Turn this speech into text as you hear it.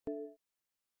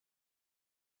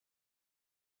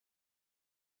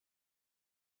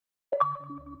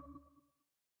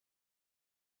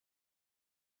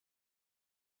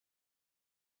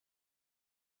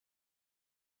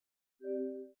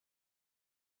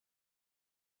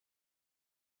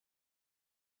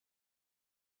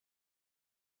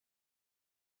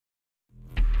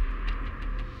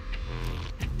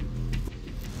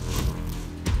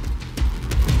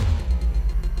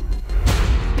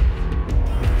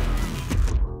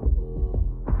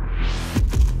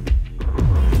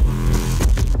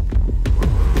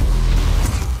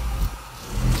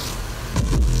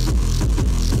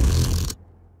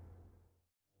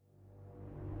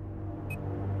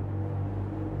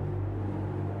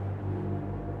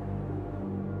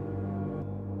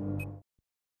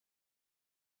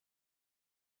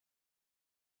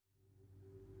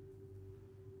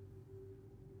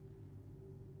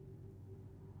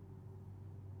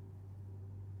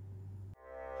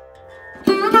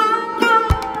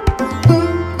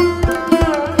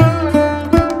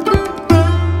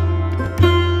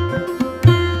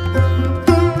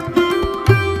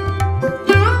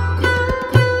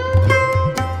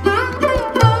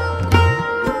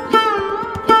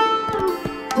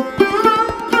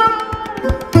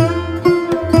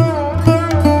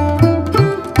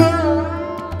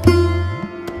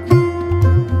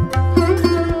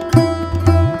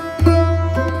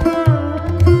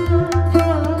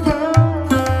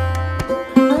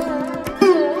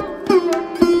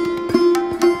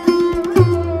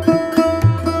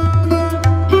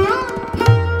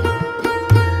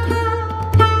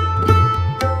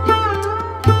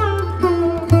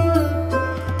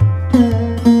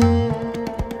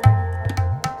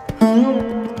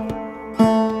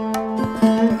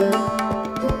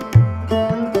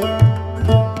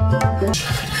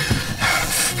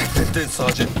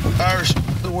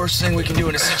Worst thing we can do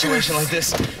in a situation like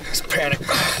this is panic.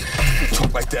 Don't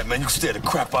talk like that, man. You scare the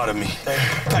crap out of me. Hey,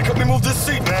 Pat, help me move this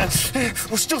seat, man.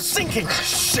 We're still sinking.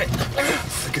 Shit.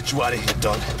 I'll get you out of here,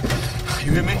 Doug.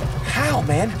 You hear me? How,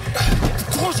 man?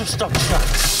 The doors are stuck shut.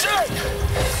 Shit!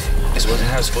 This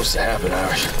wasn't how it's supposed to happen,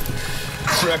 Irish.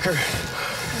 Wrecker,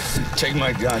 take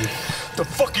my gun. The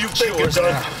fuck are you thinking,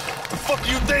 Doug? The fuck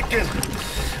are you thinking?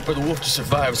 For the wolf to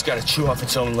survive, it's got to chew off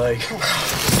its own leg.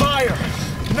 Fire!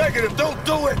 Negative, don't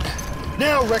do it!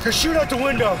 Now, Wrecker, shoot out the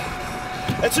window!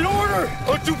 That's an order!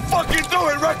 Don't you fucking do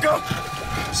it, Wrecker!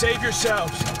 Save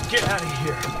yourselves. Get out of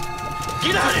here.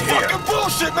 Get out of here! Fucking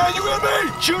bullshit, man, you hear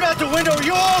me? Shoot out the window or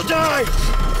you all die!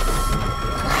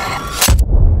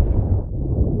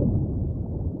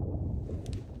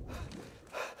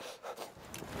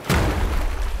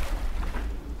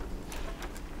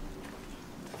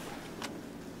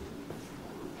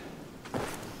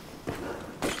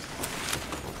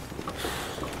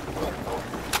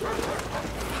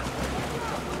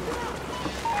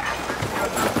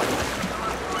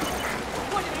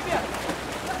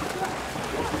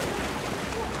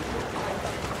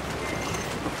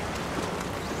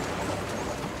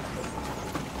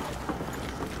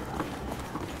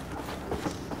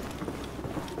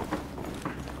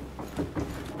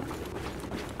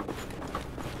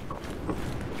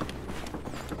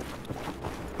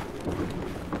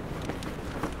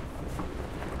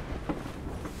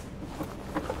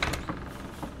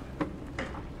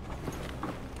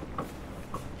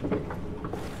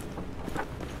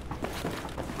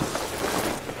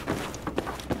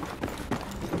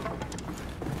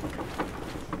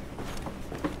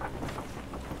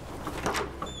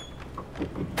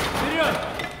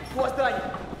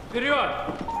 Вперед!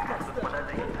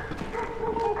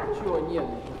 Чего нет, ничего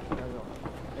не показал.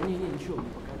 Да не, ничего не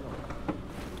показал.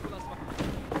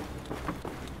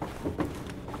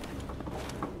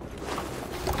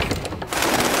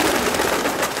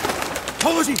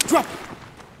 Halsey, drop!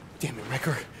 Damn it,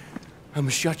 Wrecker. I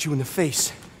almost shot you in the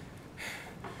face.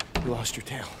 You lost your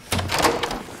tail.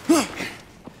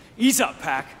 Ease up,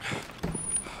 Pac.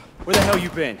 Where the hell you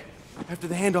been? After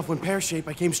the handoff went pear-shaped,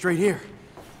 I came straight here.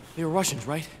 They were Russians,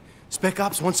 right? Spec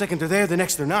ops, 1 second they're there, the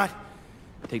next they're not.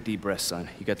 Take deep breaths, son.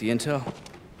 You got the intel?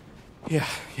 Yeah,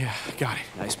 I got it.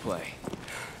 Nice play.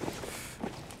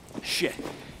 Shit.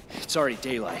 It's already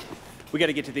daylight. We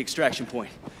gotta get to the extraction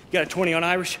point. You got a 20 on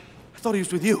Irish? I thought he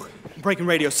was with you. I'm breaking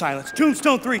radio silence.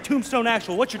 Tombstone 3, Tombstone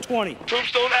Actual. What's your 20?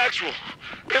 Tombstone Actual.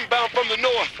 Inbound from the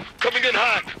north. Coming in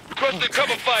hot. Requesting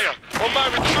cover fire on my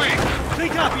retreat.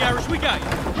 Clean copy, Irish. We got you.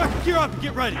 Rucker, gear up and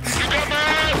get ready. You got my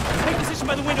ass? Take position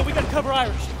by the window. We gotta cover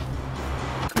Irish.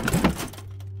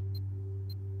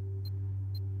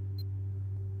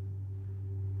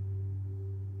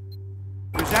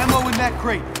 There's ammo in that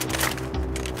crate.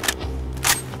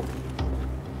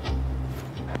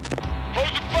 Hold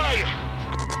the fire.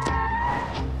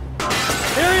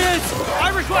 There he is!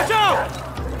 Irish, watch out!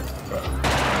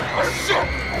 Oh, shit!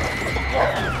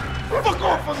 Fuck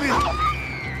off of me!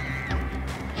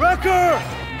 Rucker! Wrecker!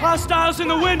 Hostiles in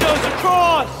the windows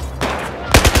across!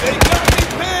 They got me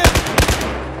pinned!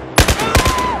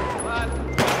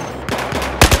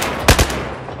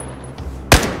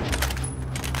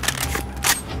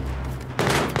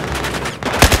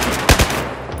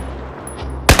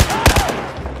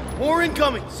 More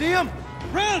incoming. See him?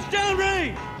 Rounds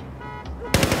downrange!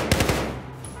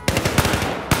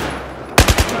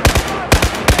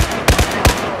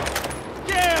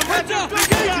 Damn, heads up! Big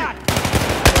shot!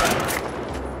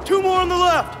 2 more on the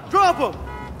left. Drop them.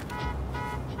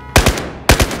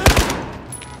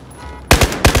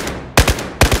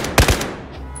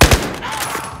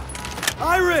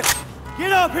 Irish,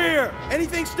 get up here.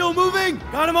 Anything still moving?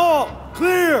 Got them all.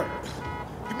 Clear.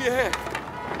 Give me a hand.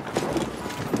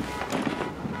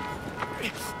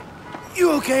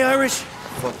 You okay, Irish?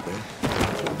 Fuck, man.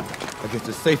 I guess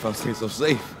it's safe I'm staying so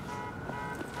safe.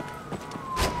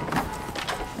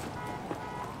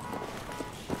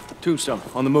 Tombstone,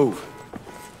 on the move.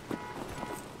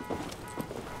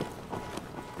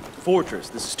 Fortress,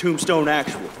 this is Tombstone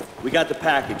Actual. We got the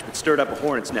package, but stirred up a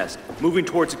hornet's nest. Moving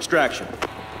towards extraction.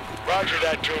 Roger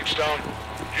that, Tombstone.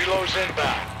 Helo's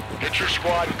inbound. Get your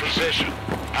squad in position.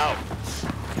 Out.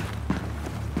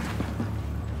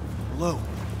 Below,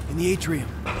 in the atrium.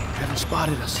 Haven't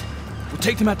spotted us. We'll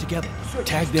take them out together.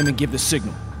 Tag them and give the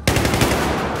signal.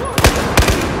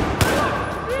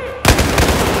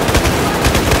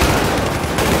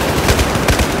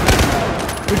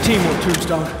 Good teamwork,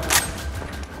 Tombstone.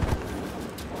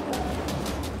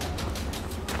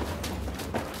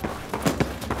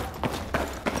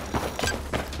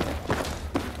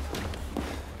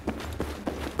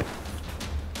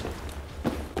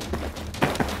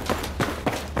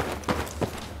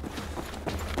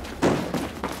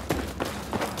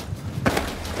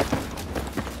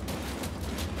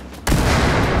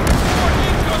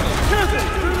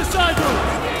 Through the side room!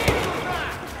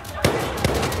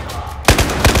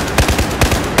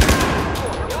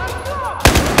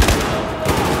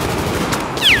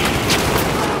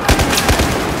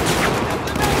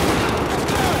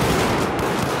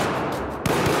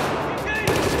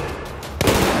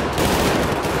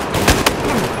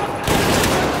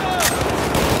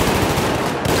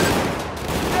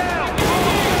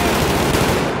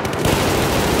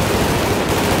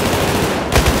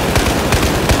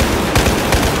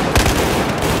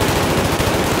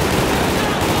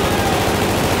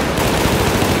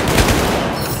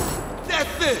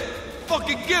 That's it!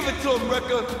 Fucking give it to him,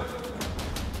 Wrecker!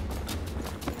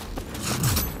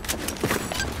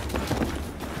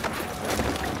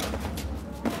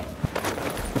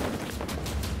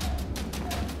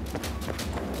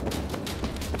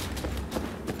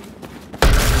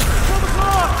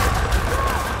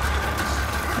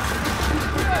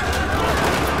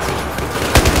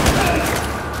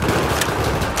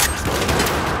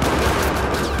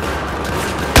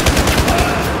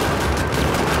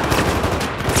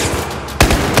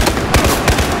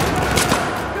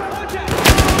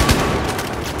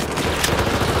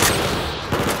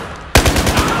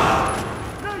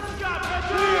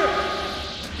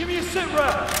 Give me a sit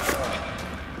rep!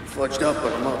 Fudged up,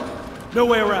 but I'm up. No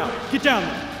way around. Get down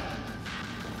there.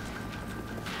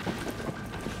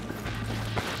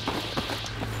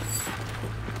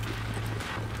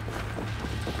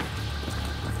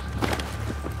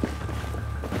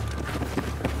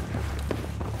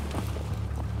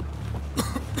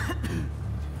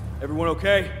 Everyone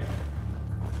okay?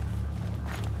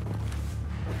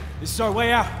 This is our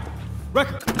way out.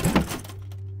 Wrecker!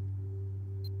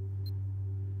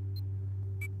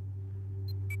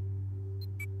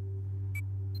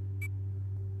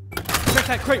 Check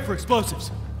that crate for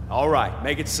explosives. All right,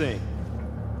 make it sing.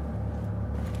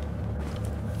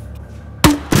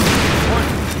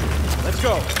 Let's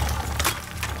go.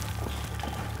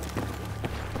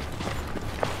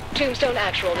 Tombstone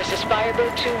Actual, this is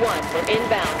Firebird 2-1. We're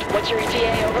inbound. What's your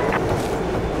ETA, over?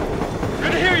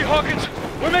 Good to hear you, Hawkins.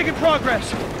 We're making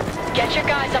progress. Get your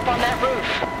guys up on that roof.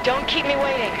 Don't keep me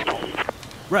waiting.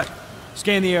 Rep,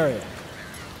 scan the area.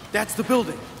 That's the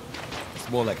building. It's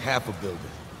more like half a building.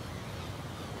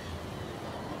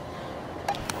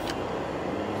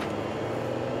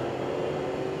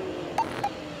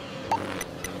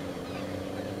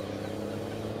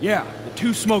 Yeah, the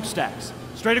 2 smokestacks.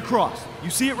 Straight across. You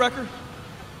see it, Wrecker?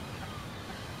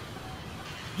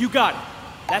 You got it.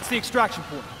 That's the extraction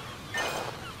point.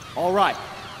 All right.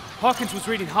 Hawkins was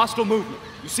reading hostile movement.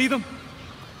 You see them?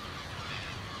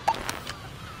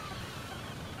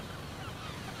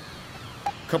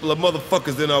 Couple of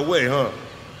motherfuckers in our way, huh?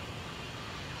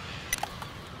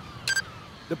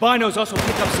 The binos also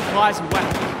pick up supplies and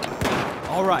weapons.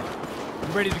 All right.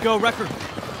 You ready to go, Wrecker?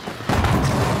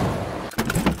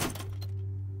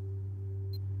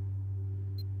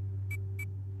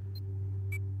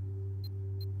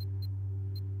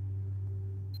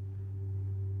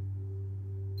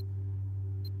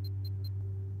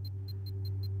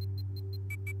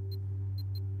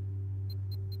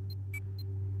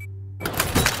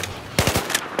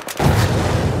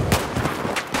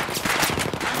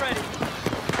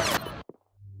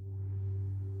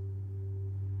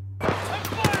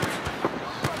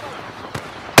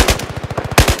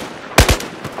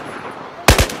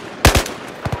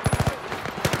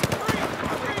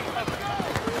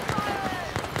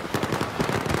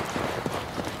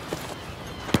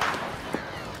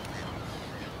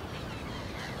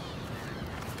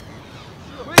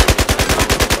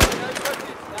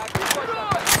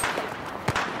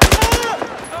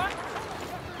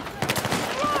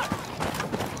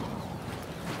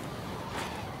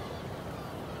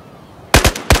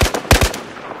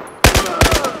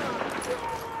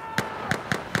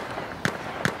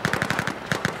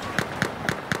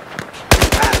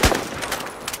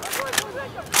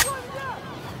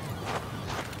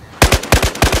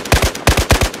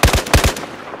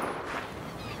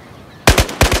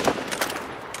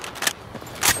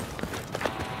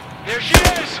 There she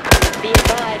is! Be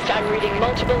advised, I'm reading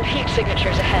multiple heat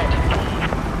signatures ahead.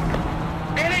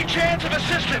 Any chance of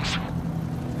assistance?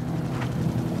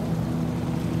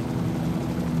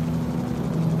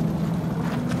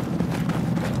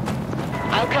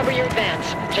 I'll cover your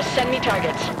advance. Just send me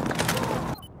targets.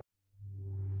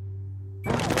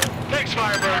 Thanks,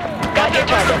 Firebird. Got your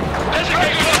target.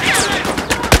 Designate location!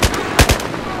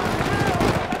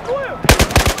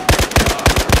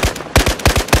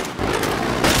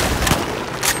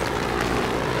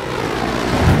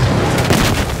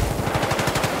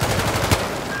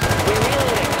 We're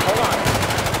reloading. Hold on.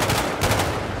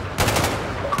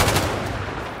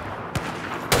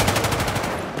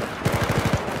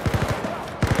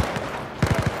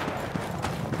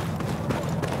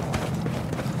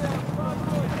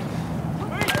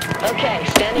 Okay,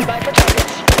 standing by for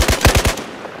targets.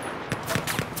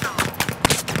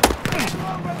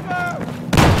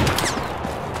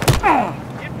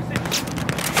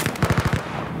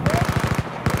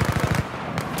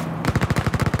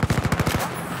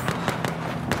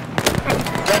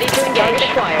 Ready to engage.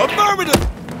 Acquired. Affirmative!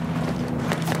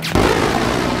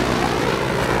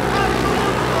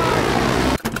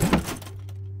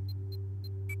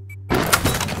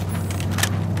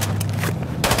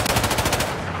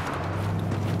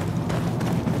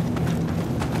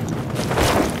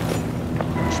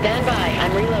 Stand by.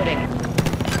 I'm reloading.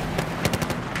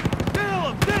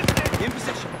 In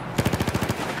position.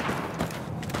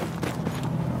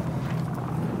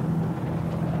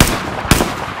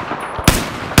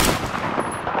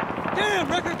 Damn,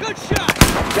 Wrecker, good shot!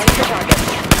 Ready for targets.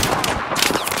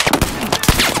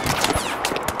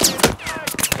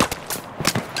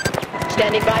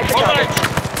 Standing by for targets.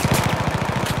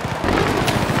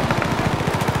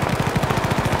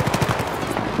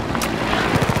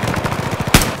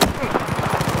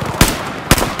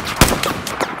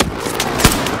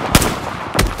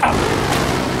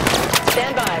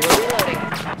 Stand by. We're reloading.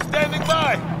 Standing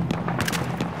by!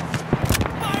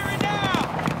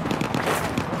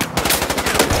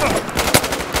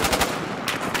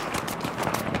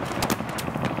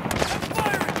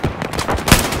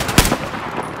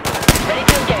 Ready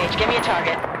to engage. Give me a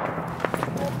target.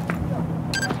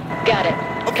 Got it.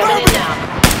 Coming in now.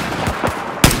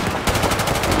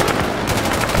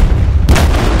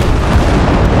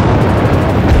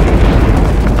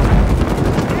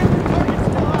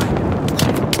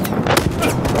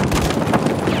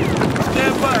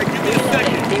 Stand by, give me a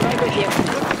second. Be right with you.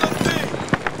 Let's see.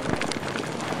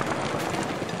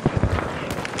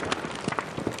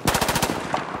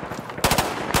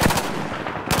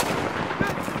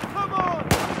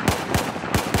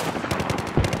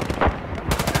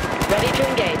 Ready to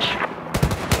engage.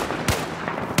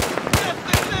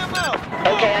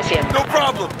 Okay, I see him. No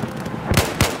problem.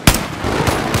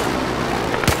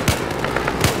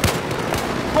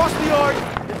 Cross the yard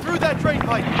and through that drain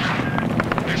pipe.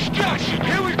 Extraction!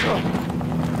 Here we go!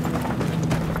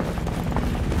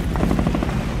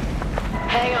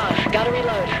 Hang on. Gotta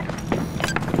reload.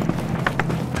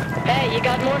 Hey, you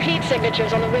got more heat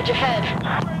signatures on the ridge ahead.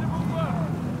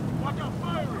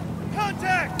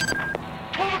 Contact!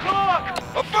 12 o'clock!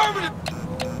 Affirmative!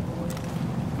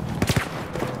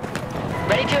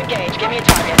 Ready to engage. Give me a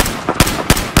target.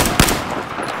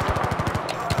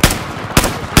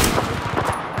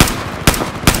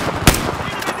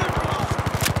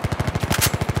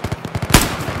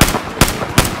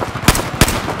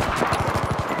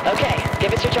 Okay,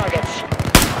 give us your targets.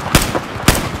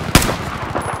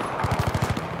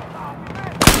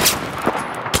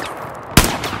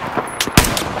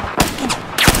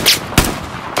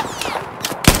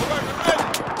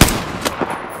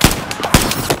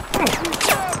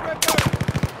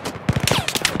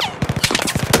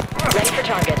 Ready for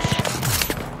targets.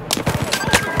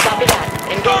 Copy that.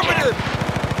 Engaging. Affirmative!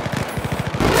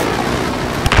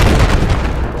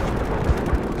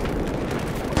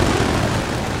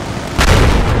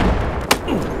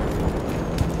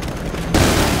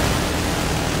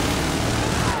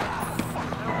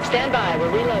 Stand by.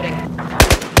 We're reloading.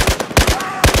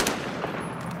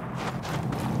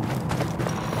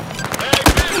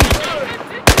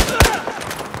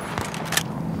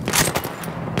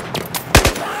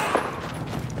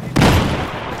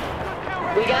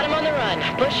 We got him on the run.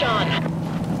 Push on.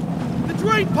 The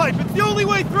drain pipe, it's the only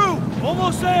way through!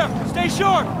 Almost there. Stay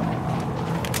sharp.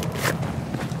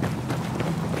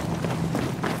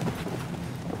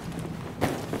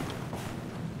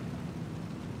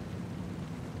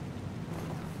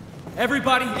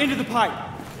 Everybody into the pipe.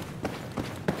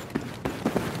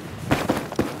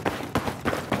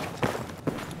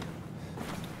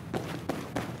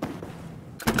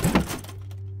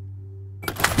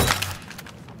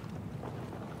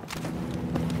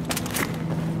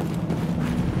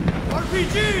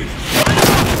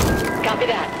 Copy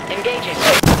that. Engaging.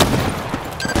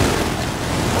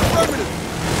 Affirmative.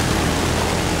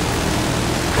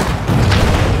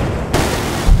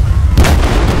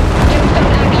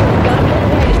 Tombstone actual. Gotta pull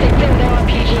away to stay clear with their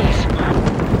RPGs.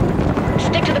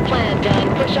 Stick to the plan, Dunn.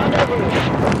 Push onto the roof.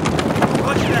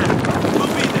 Watch that. We'll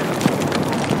be there.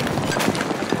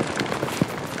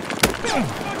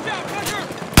 Watch out, Tucker!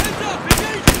 Heads up!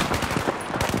 Engage!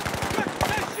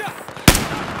 Nice shot!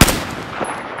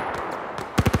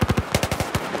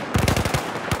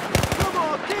 Come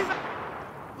on, team!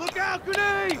 Look out,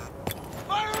 grenade!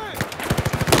 Fire it!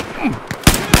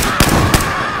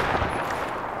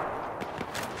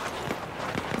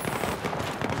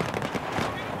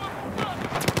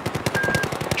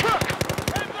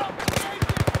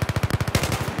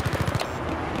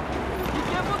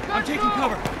 I'm taking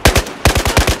cover.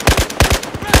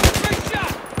 Great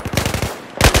shot!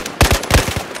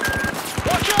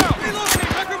 Watch out!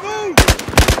 Relocate, Wrecker, move!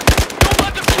 Don't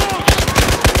let them close!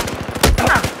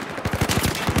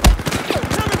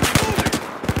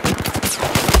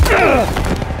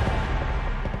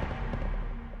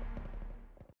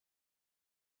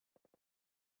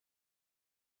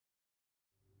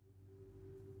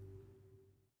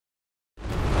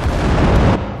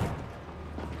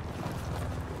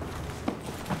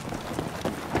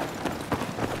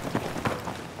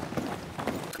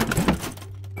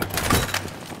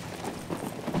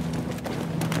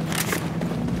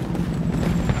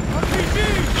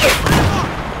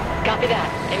 Copy that.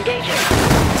 Engaging.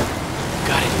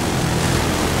 Got it.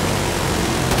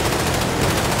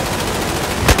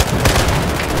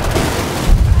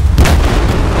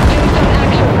 Tombstone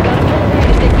actual. Gotta pull away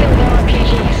to stay clear with their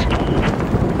RPGs.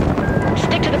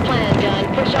 Stick to the plan, Dunn.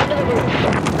 Push onto the roof.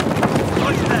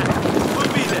 Watch that.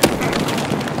 We'll be there.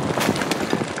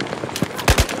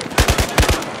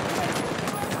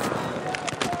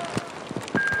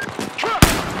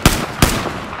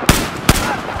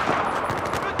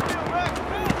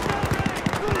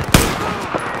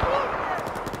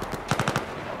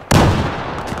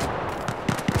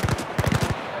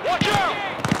 Watch out!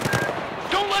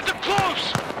 Don't let them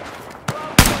close!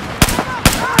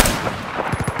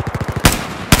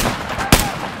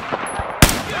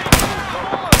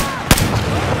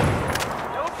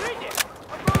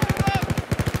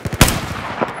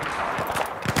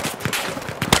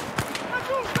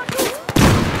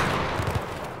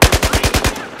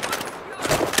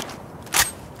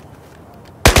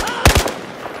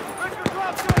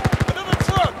 Another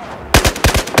truck!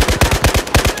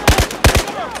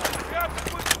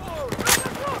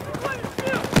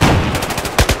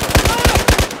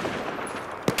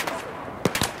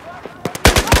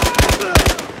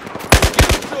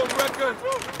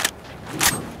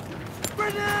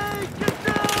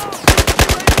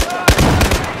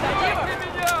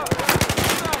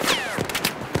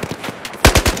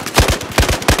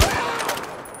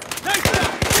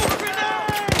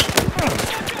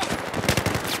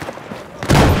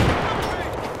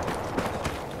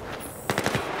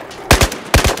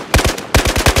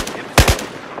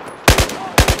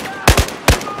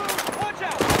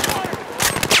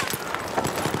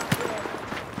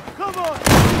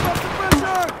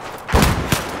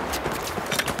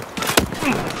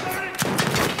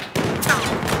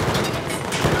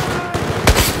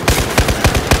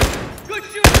 Good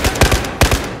shooting!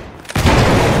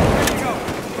 There you go.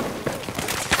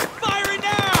 Firing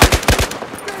now!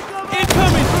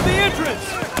 Incoming from the entrance!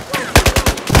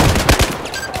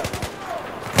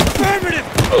 Affirmative!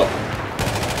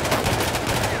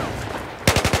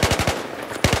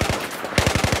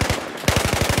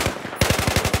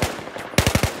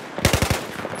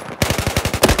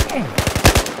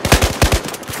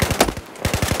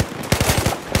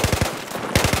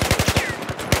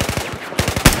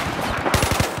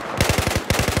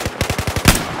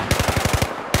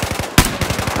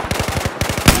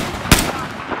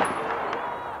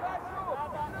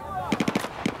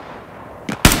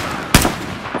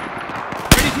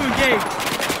 Ready to engage.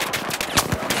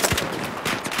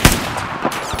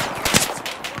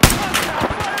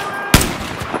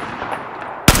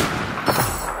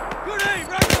 Good aim,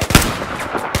 Wrecker!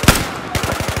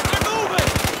 They're moving!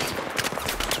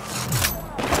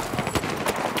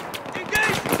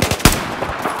 Engage!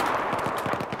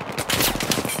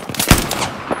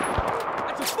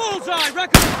 That's a bullseye,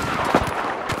 Wrecker!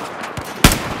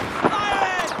 Fire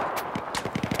it!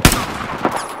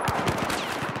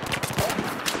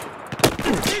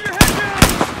 Keep your head down!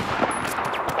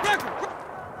 Wrecker!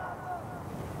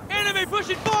 Enemy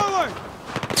pushing forward!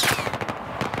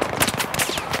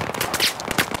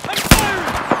 I'm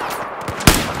firing!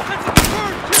 That's a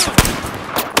confirmed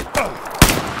kill!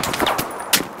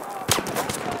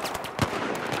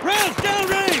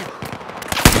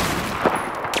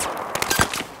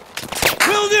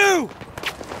 do!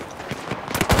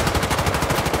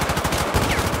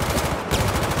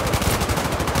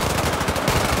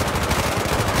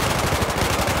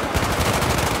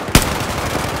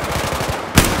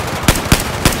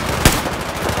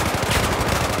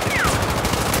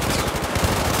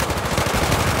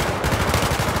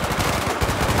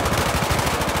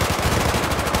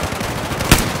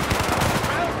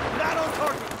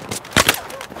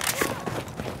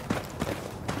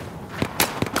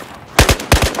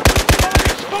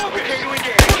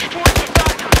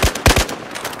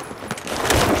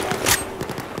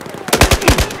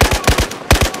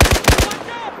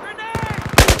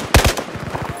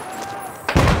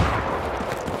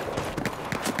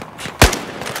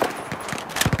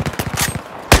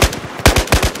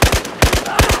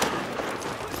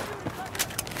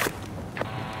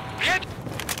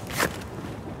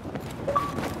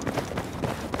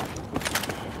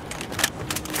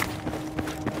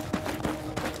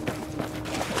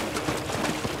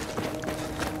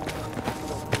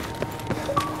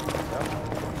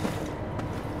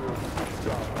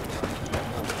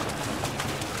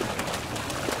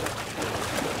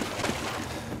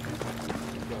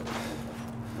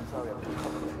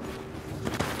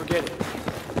 Forget it.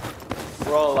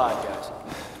 We're all alive, guys.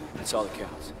 That's all that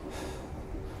counts.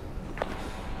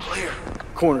 Clear.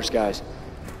 Corners, guys.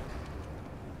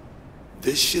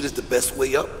 This shit is the best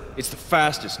way up. It's the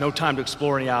fastest. No time to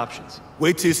explore any options.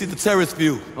 Wait till you see the terrace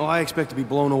view. Oh, I expect to be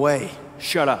blown away.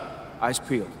 Shut up. Eyes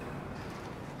peeled.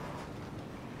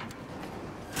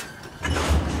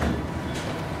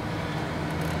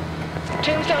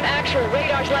 Tombstone actual,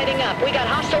 radar's lighting up. We got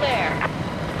hostile air.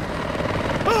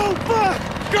 Oh, fuck!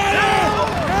 Got him!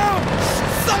 Help!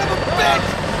 Son of a bitch!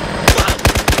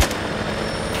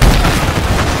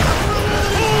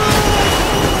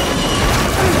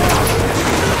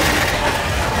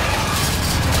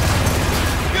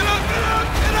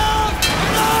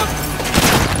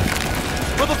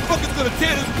 Motherfucker's gonna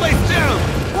tear this place down!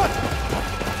 What?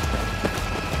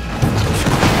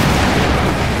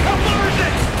 How far is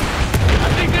it? I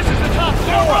think this is the top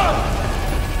floor!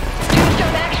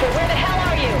 Tombstone actual, where the hell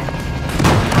are you?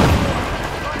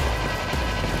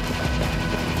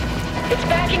 It's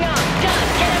backing up. Done.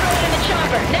 Get everyone in the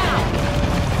chopper, now!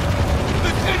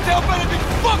 This intel better be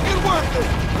fucking worth it!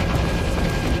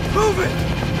 Move it!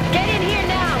 Get in here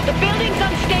now. The building's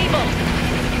unstable.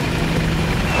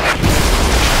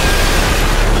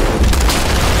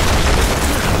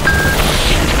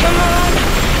 Come on!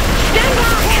 Stand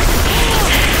back!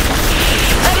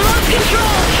 I've lost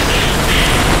control!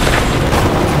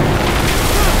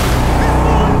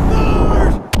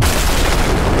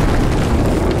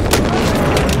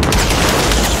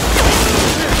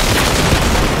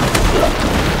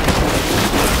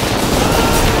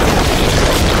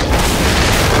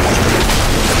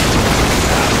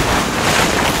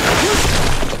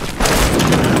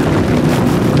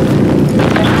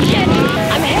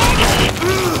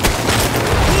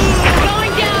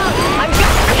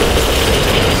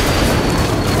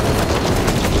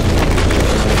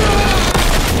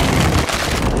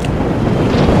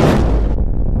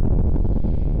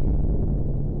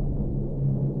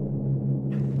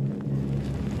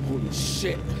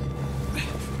 Shit.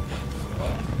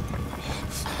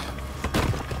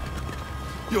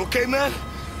 You okay, man?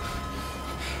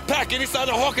 Pack inside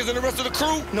the Hawkins and the rest of the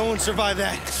crew? No one survived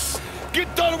that.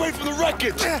 Get done away from the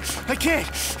wreckage! I can't.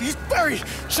 He's buried.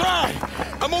 Try!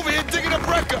 I'm over here digging up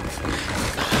wrecker.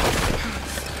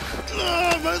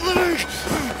 Oh, my leg.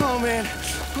 Oh, man.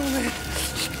 Oh, man.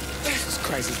 Jesus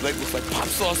Christ, his leg looks like pop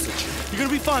sausage. You're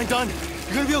gonna be fine, Dunn.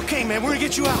 You're gonna be okay, man. We're gonna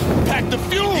get you out. Pack the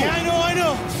fuel! Yeah, I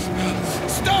know.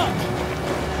 Stop!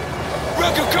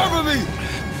 Wrecker, cover me!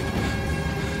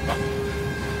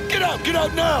 Get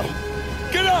out now!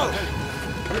 Get out!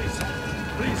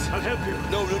 Please, I'll help you.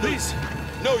 No, please.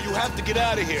 No, you have to get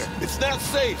out of here. It's not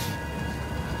safe.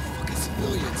 Fucking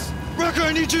civilians. Wrecker,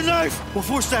 I need your knife. Well,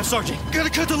 4 staff, Sergeant. Gotta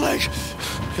cut the leg.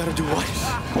 Gotta do what?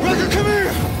 Wrecker, come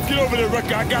here! Get over there,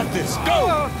 Wrecker. I got this.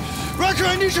 Go! Wrecker,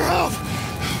 I need your help!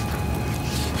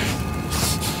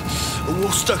 A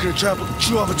wolf stuck in a trap will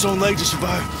chew off its own leg to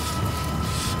survive.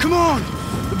 Come on!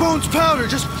 The bone's powder,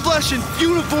 just flesh and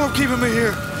uniform keeping me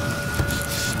here.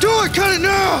 Do it! Cut it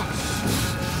now!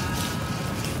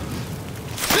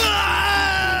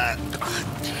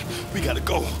 We gotta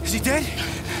go. Is he dead?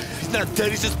 He's not dead,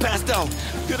 he's just passed out.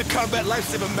 You're the combat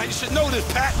lifesaver, man. You should know this,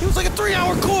 Pat. It was like a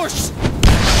 3-hour course!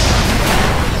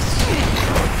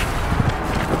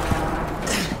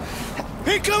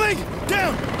 Incoming!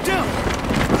 Down!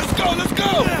 Let's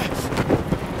go!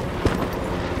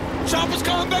 Chopper's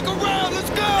coming back around, let's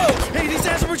go! Hey, these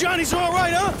Azerbaijani's are all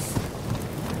right, huh?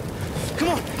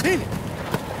 Come on, in!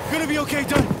 You're gonna be okay,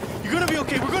 Dunn. You're gonna be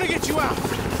okay. We're gonna get you out.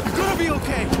 You're gonna be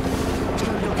okay. It's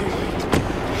gonna be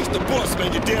okay. It's the boss,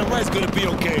 man. You're damn right it's gonna be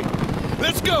okay.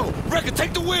 Let's go! Wrecker,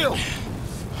 take the wheel!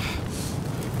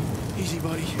 Easy,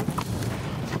 buddy.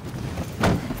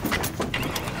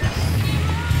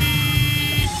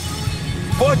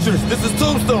 Fortress, this is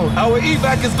Tombstone. Our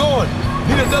evac is gone.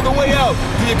 Need another way out.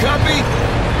 Do you copy?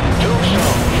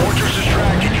 Tombstone, Fortress is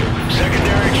tracking you.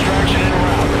 Secondary extraction en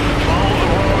route. Follow the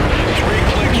road 3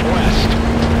 clicks west.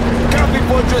 Copy,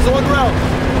 Fortress, en route.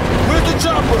 Where's the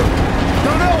chopper?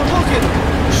 Don't know, I'm looking.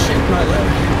 Shit, my leg.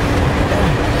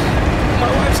 My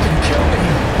wife's gonna kill me.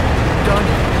 Done.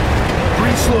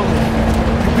 Breathe slowly.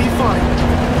 You'll be fine.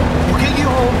 We'll get you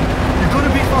home. You're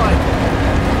gonna be fine.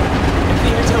 The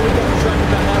intel we got was right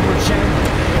about Admiral Chang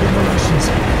and the Russians.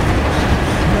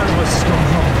 None of us is going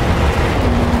home.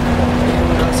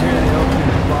 Anyone else here to help you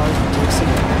in the bars with Dixie?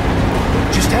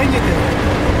 Just hang it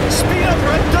there. Speed up,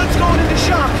 Red. Dunn's going into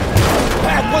shock.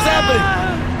 Pat, what's happening?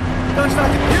 Dunn's not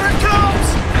gonna... Here it comes!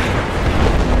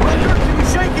 Wonder, can you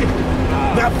shake it?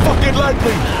 Not fucking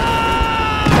likely.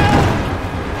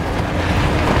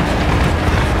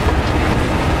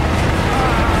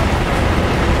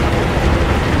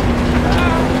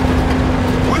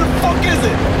 Where the fuck is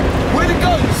it? Where'd it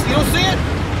go? You don't see it?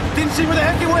 Didn't see where the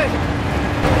heck it went.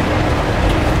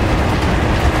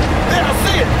 There, I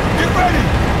see it. Get ready.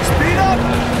 Speed up!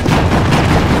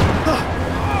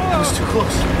 That was too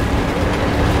close.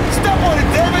 Step on it,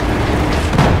 damn it.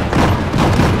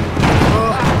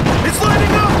 It's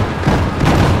lighting up!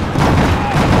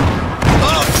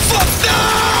 Oh, fuck no!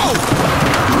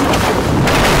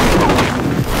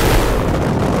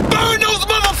 Burn those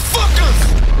motherfuckers!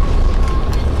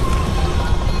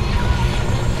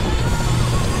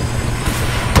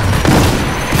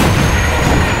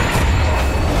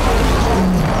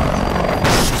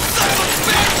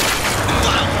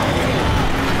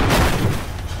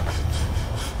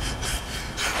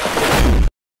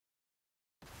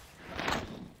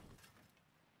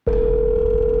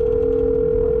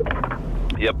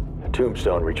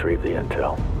 Tombstone retrieved the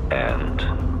intel. And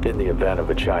in the event of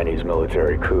a Chinese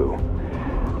military coup,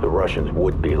 the Russians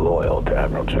would be loyal to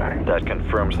Admiral Chang. That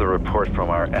confirms the report from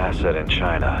our asset in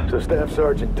China. So Staff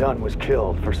Sergeant Dunn was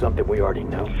killed for something we already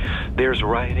knew. There's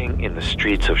rioting in the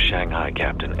streets of Shanghai,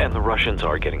 Captain, and the Russians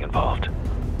are getting involved.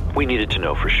 We needed to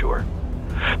know for sure.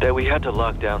 That we had to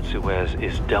lock down Suez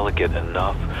is delicate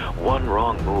enough. One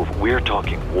wrong move, we're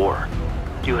talking war.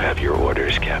 You have your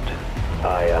orders, Captain.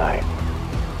 Aye, aye.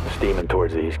 Steaming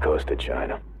towards the east coast of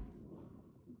China.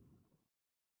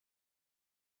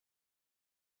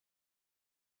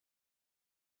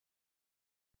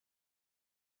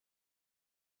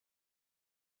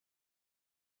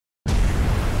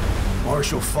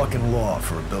 Martial fucking law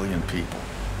for 1 billion people.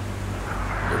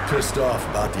 They're pissed off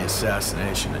about the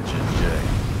assassination of Jin Jié.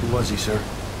 Who was he, sir?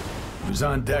 He was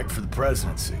on deck for the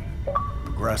presidency.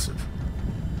 Progressive.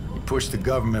 He pushed the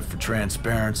government for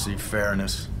transparency,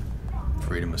 fairness,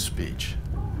 freedom of speech.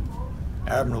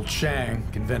 Admiral Chang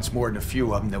convinced more than a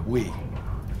few of them that we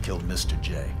killed Mr.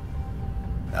 Jié.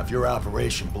 Now, if your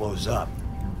operation blows up,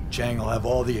 Chang will have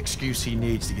all the excuse he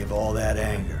needs to give all that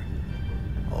anger,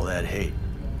 all that hate,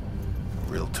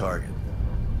 a real target.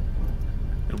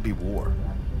 It'll be war.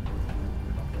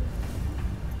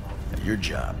 Now, your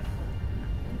job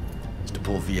is to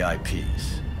pull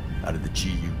VIPs out of the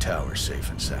GU tower safe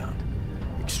and sound.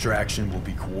 Extraction will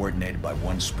be coordinated by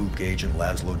one spook agent,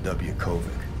 Laszlo W.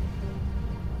 Kovic.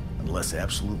 Unless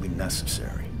absolutely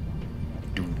necessary,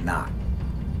 do not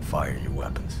fire your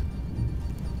weapons.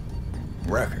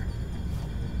 Wrecker.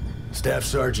 Staff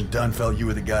Sergeant Dunn felt you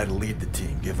were the guy to lead the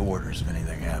team, give orders if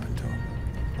anything happened to him.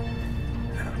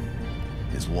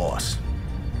 His loss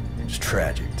is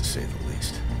tragic, to say the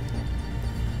least.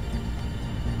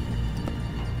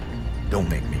 Don't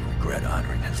make me regret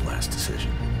honoring his last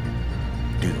decision.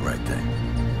 Do the right thing.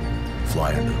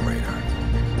 Fly under the radar.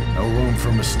 No room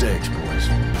for mistakes, boys.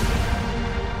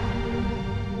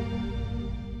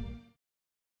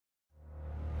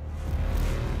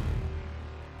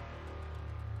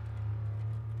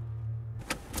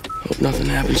 Hope nothing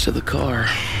happens to the car.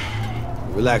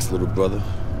 Relax, little brother.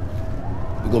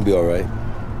 We're gonna be all right.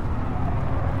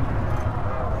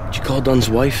 Did you call Dunn's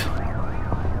wife?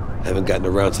 Haven't gotten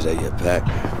around to that yet, Pac.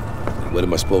 What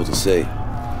am I supposed to say?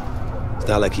 It's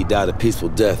not like he died a peaceful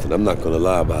death, and I'm not gonna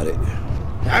lie about it.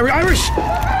 Irish!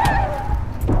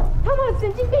 Come on,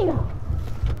 Santino.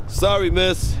 Sorry,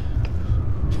 miss.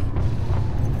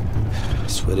 I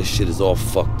swear this shit is all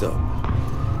fucked up.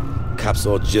 Cops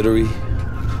all jittery.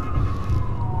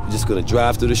 You're just gonna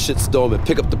drive through the shitstorm and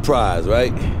pick up the prize,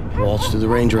 right? Waltz through the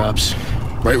raindrops.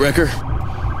 Right, Wrecker?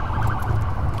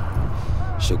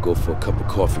 Should go for a cup of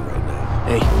coffee right now.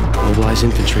 Hey, mobilize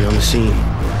infantry on the scene.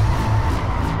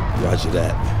 Roger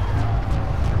that.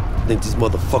 I think these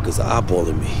motherfuckers are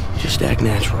eyeballing me. Just act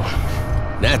natural.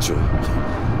 Natural?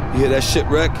 You hear that shit,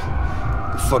 Wreck?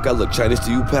 The fuck I look Chinese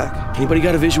to you, Pac? Anybody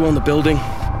got a visual on the building?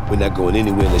 We're not going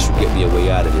anywhere unless you get me a way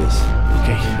out of this.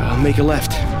 Okay, I'll make a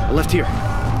left. A left here.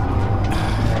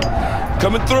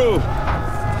 Coming through!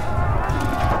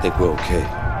 I think we're okay.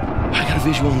 I got a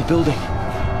visual on the building.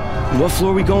 And what floor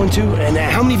are we going to? And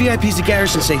how many VIPs did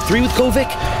Garrison say? 3 with Kovic?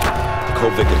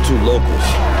 Kovic and 2 locals.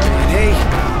 Hey,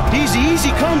 easy, easy,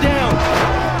 calm down.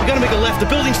 We gotta make a left. The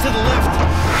building's to the left.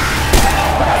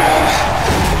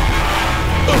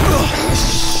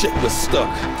 Shit, we're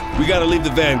stuck. We gotta leave the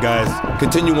van, guys.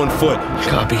 Continue on foot.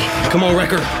 Copy. Come on,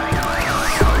 Wrecker.